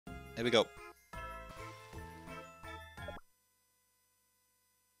There we go.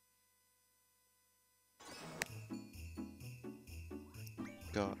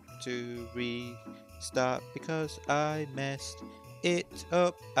 Got to restart because I messed it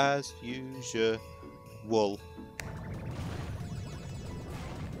up as usual.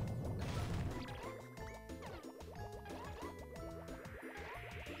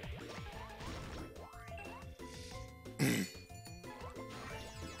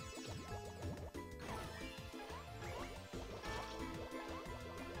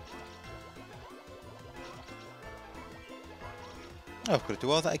 Oh, I've got to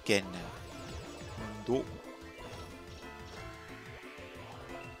do all that again now. No.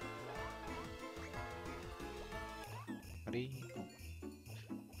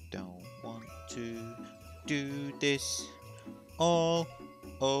 Don't want to do this all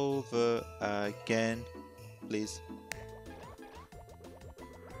over again, please.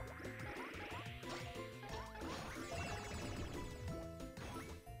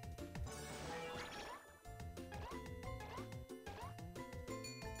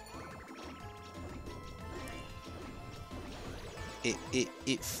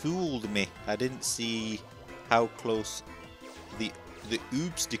 It fooled me. I didn't see how close the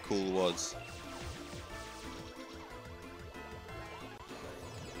obstacle was.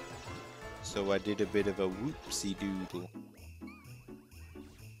 So I did a bit of a whoopsie doodle.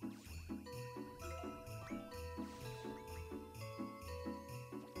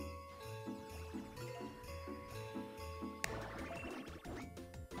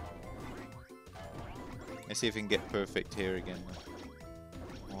 Let's see if we can get perfect here again.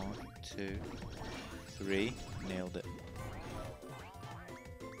 1, 2, 3. Nailed it.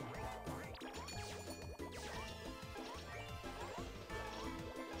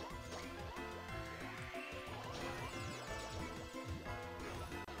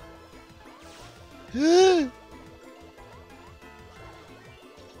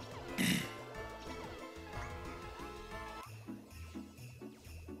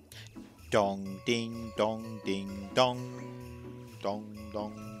 Dong ding dong ding dong dong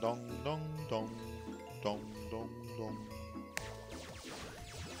dong dong dong dong dong dong dong.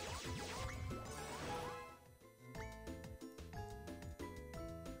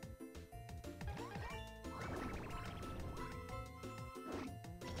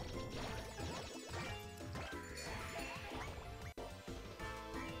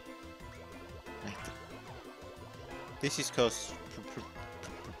 This is cause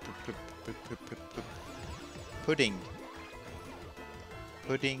pudding.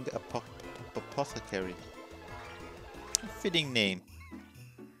 Pudding apothecary. A fitting name.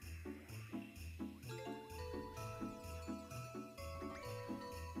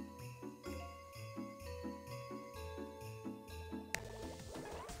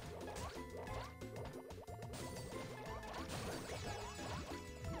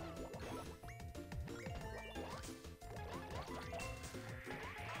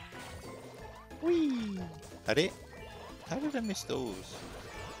 Whee! How did I miss those?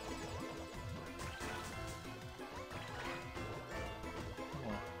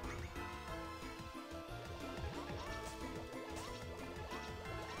 Oh.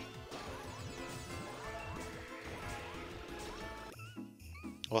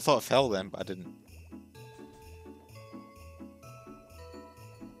 Well, I thought it fell then, but I didn't.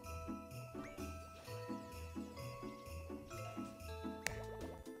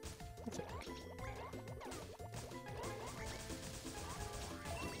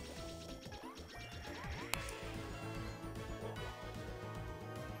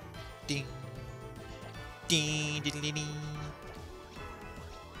 Ding, ding, ding, ding, ding.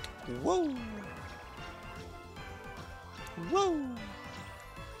 Whoa, whoa,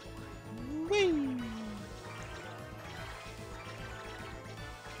 wee.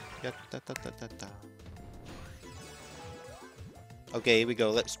 Da. Okay, here we go.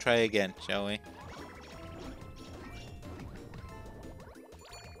 Let's try again, shall we?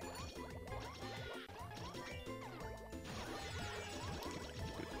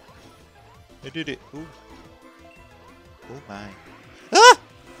 I did it. Ooh. Oh my. Ah!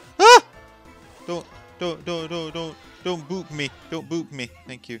 Ah! Don't boop me. Don't boop me.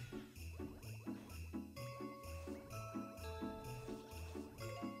 Thank you.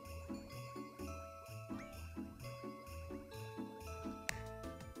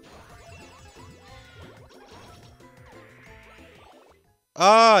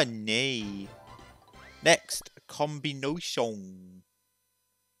 Ah, nay. Next, combination.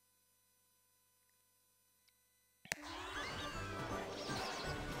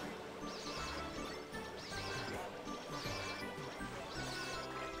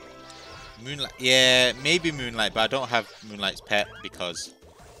 Moonlight. Yeah, maybe Moonlight, but I don't have Moonlight's pet because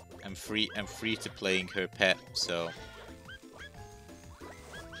I'm free to playing her pet, so.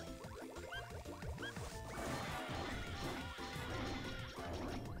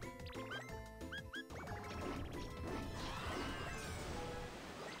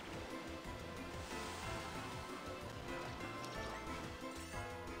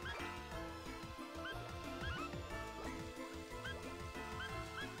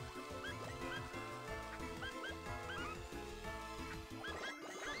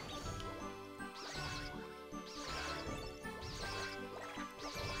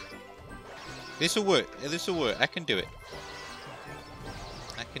 This'll work. This'll work. I can do it.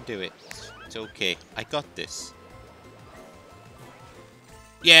 I can do it. It's okay. I got this.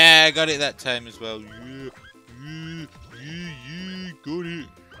 Yeah, I got it that time as well. Yeah, got it.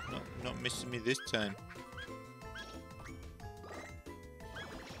 Not missing me this time.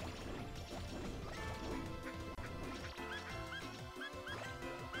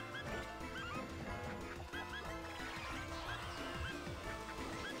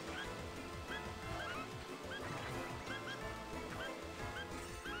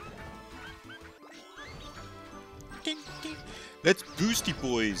 Ding, ding. Let's boosty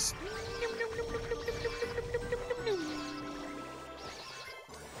boys.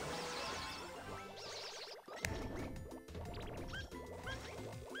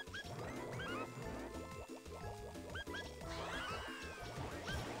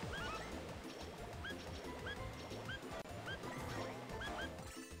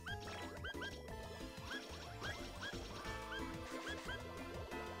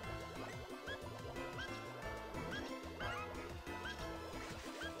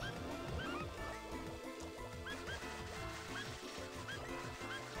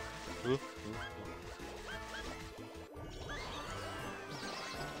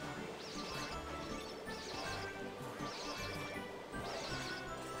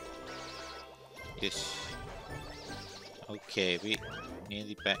 Yes. Okay, we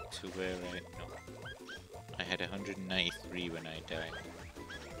nearly back to where I had 193 when I died.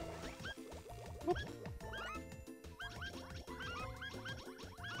 Whoop.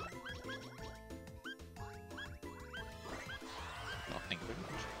 Oh, thank you very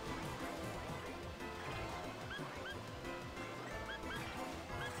much.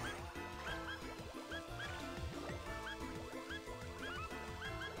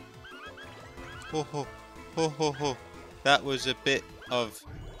 Ho ho ho ho ho. That was a bit of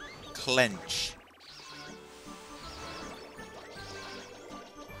clench.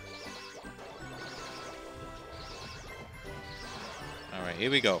 Alright,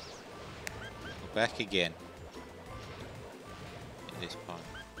 here we go. Go back again. In this part.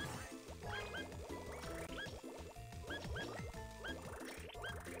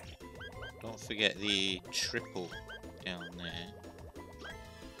 Don't forget the triple down there.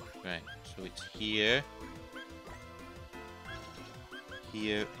 Right, so it's here.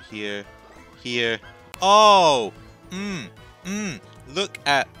 Here, here, here. Oh! Look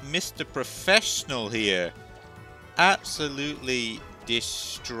at Mr. Professional here. Absolutely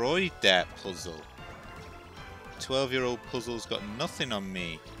destroyed that puzzle. 12-year-old puzzle's got nothing on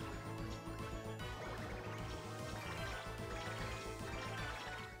me.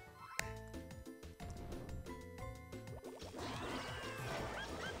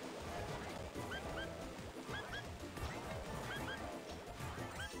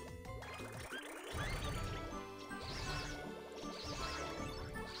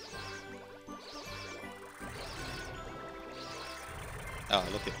 Oh,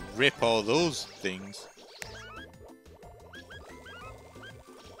 look at rip all those things.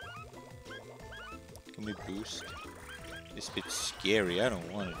 Can we boost? This bit's scary. I don't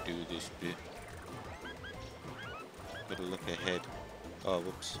want to do this bit. Gotta look ahead. Oh,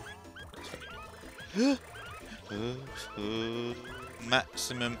 whoops.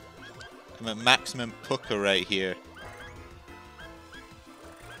 Maximum. I'm at maximum pucker right here.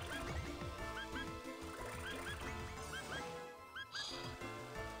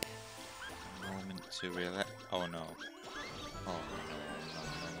 To relax. Oh no. Oh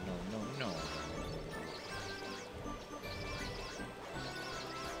no.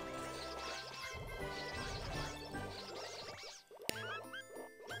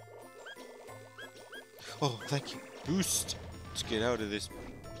 Oh, thank you. Boost. Let's get out of this.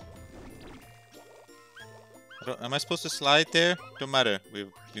 Am I supposed to slide there? Don't matter.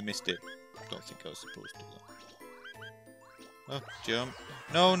 We missed it. Don't think I was supposed to. Oh, jump.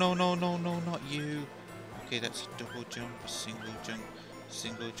 No, not you. Okay, that's a double jump, a single jump,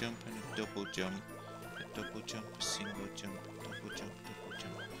 and a double jump. A double jump, a single jump, double jump, double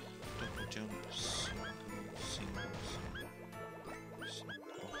jump, double jump, single.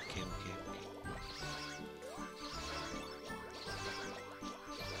 Okay.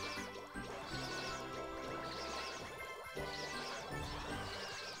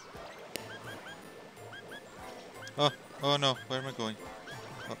 Oh no, where am I going?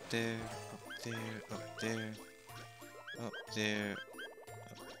 Up there, up there, up there, up there,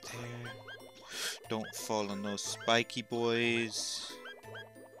 up there. Don't fall on those spiky boys.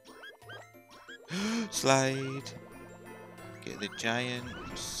 Slide. Get the giant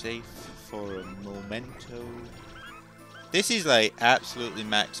safe for a memento. This is like absolutely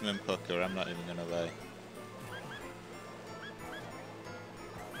maximum pucker, I'm not even gonna lie.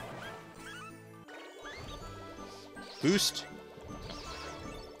 Boost.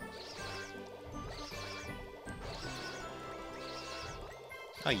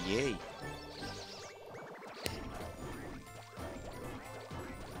 Oh yay.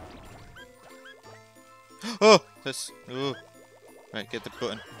 Oh, that's right. Get the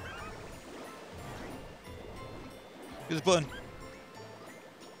button. Get the button.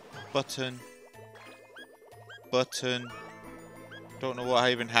 Button. Don't know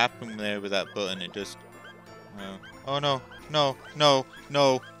what even happened there with that button. It just. Oh no! No! No!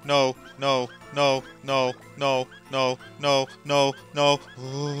 No! No! No! No! No! No! No! No! No! No!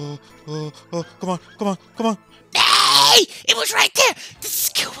 Oh! Come on! Hey! It was right there. The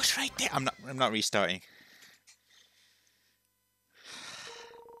skill was right there. I'm not restarting.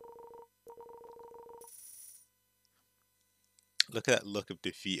 Look at that look of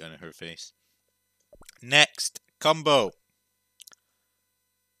defeat on her face. Next combo.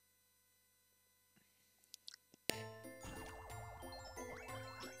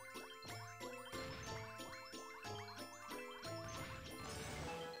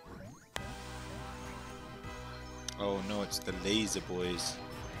 Oh no, it's the laser boys.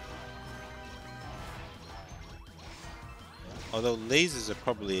 Although lasers are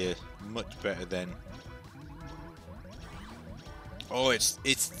probably much better than. Oh, it's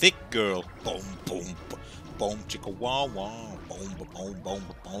thick girl. Boom, boom, boom, chicka wah wah. Boom, boom, boom,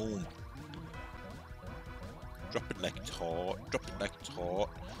 boom. Drop it like it's hot. Drop it like it's hot.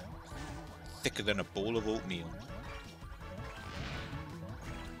 Thicker than a bowl of oatmeal.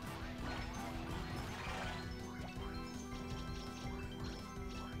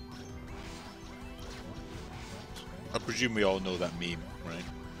 I presume we all know that meme, right?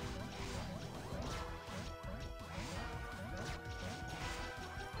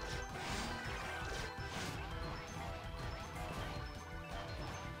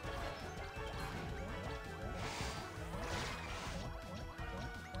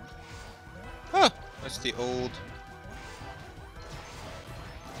 Ah, that's the old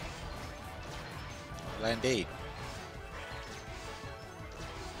Land 8.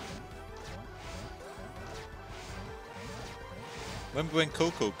 Remember when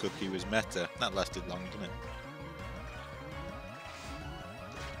Cocoa Cookie was meta? That lasted long, didn't it?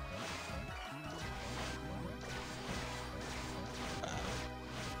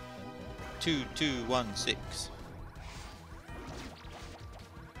 Two, 2, 1, 6.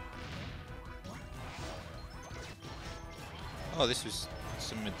 Oh, this was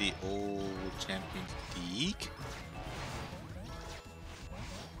some of the old Champions League.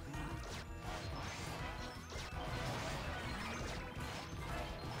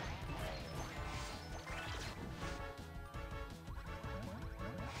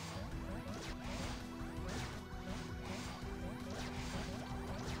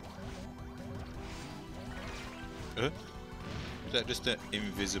 Is that just an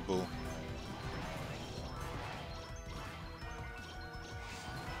invisible?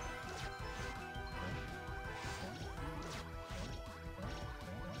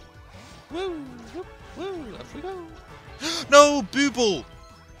 Woo! Woo! Off we go! No! Booble!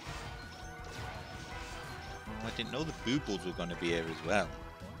 Oh, I didn't know the Boobles were going to be here as well.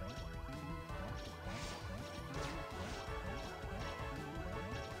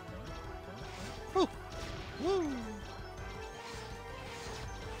 Oh! Woo!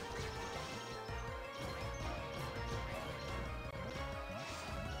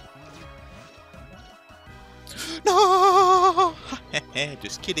 No!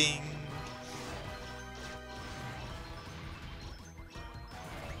 Just kidding.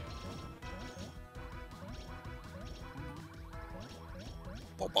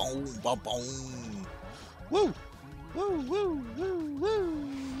 Boom, boom, boom. Woo! Woo, woo, woo, woo,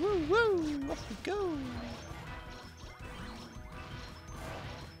 woo, woo. Off we go.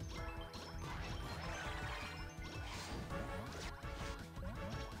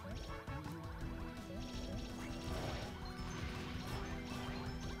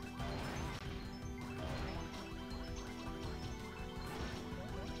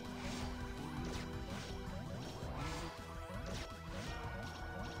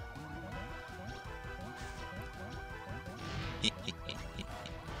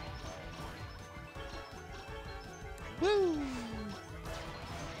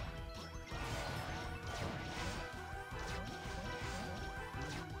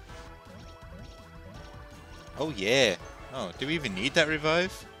 Oh yeah. Oh, do we even need that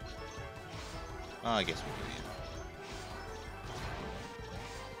revive? Oh, I guess we do.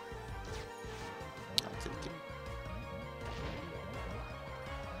 Yeah. I'll take it.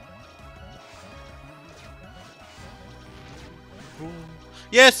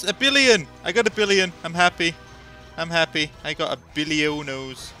 Yes, a billion! I got a billion. I'm happy. I'm happy. I got a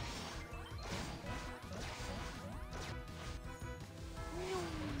billionos.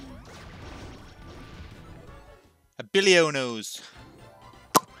 A billionos.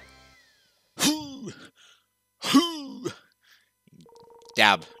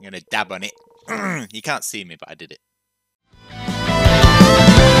 Dab. I'm gonna dab on it. You can't see me, but I did it.